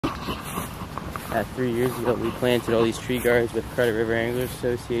3 years ago, we planted all these tree guards with Credit River Anglers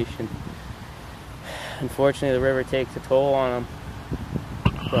Association. Unfortunately, the river takes a toll on them,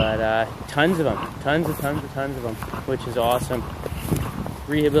 but tons of them, tons of them, which is awesome.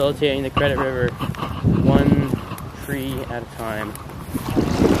 Rehabilitating the Credit River, one tree at a time.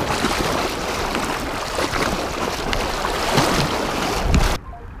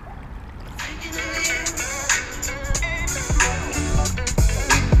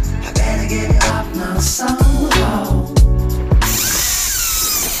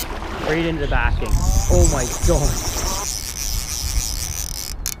 Right into the backing. Oh my god.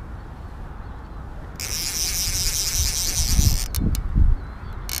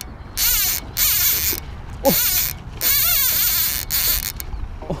 Oh.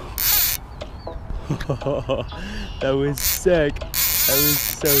 That was sick. That was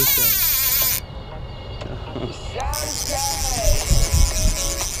so sick.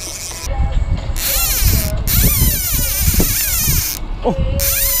 Oh.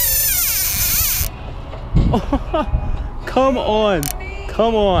 Oh. Come on.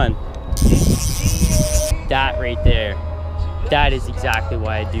 Come on. That right there. That is exactly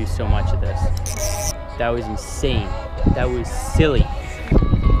why I do so much of this. That was insane. That was silly.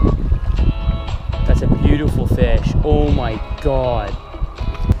 That's a beautiful fish. Oh my god.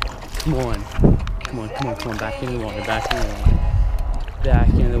 Come on. Come on, come on, come on. Back in the water, back in the water. Back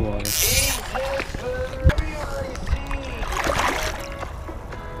in the water.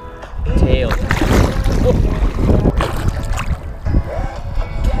 Tail.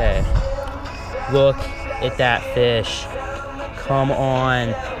 Okay. Look at that fish. Come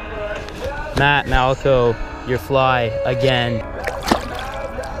on. Matt Malco, your fly again.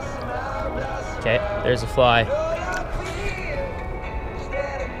 Okay, there's a fly.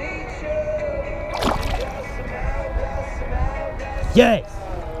 Yes!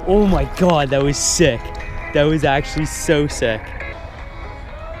 Oh my god, that was sick. That was actually so sick.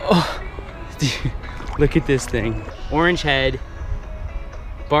 Oh, dude, look at this thing. Orange head,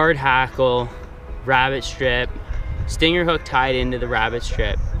 barred hackle, rabbit strip, stinger hook tied into the rabbit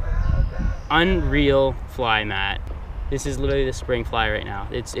strip. Unreal fly, Matt. This is literally the spring fly right now.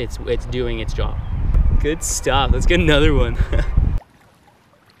 It's doing its job. Good stuff. Let's get another one.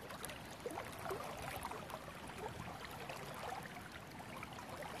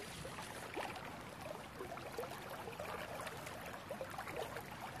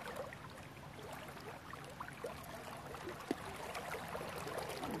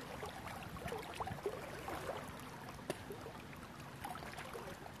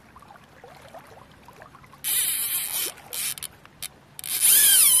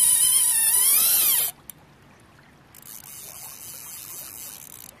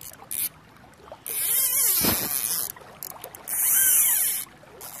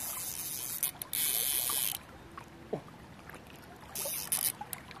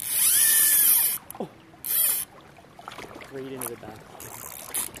 Right into the back.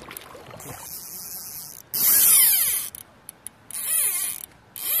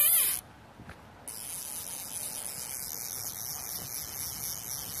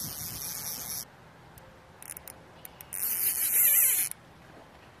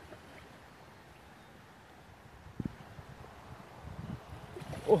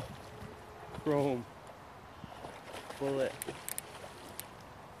 Oh, chrome bullet.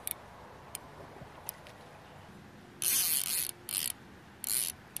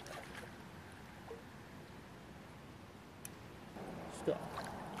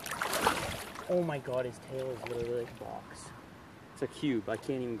 Oh my god, his tail is literally like a box. It's a cube. I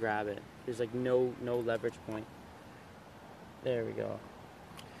can't even grab it. There's like no leverage point. There we go.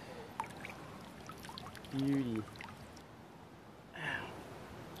 Beauty.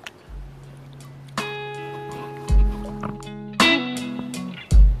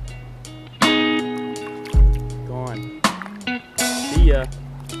 Gone. See ya.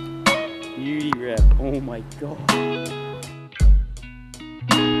 Beauty rip. Oh my god.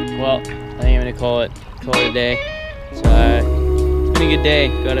 Well, I think I'm gonna call it a day. So it's been a good day.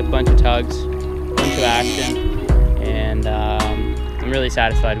 Got a bunch of tugs, a bunch of action, and I'm really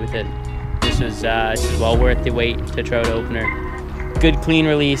satisfied with it. This was well worth the wait to trout opener. Good clean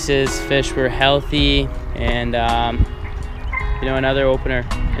releases, fish were healthy, and you know, another opener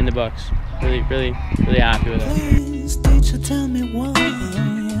in the books. Really happy with it. Please, teacher, tell me why.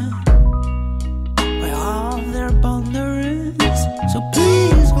 Why are there boundaries? So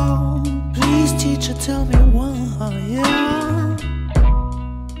please, oh, please, teacher, tell me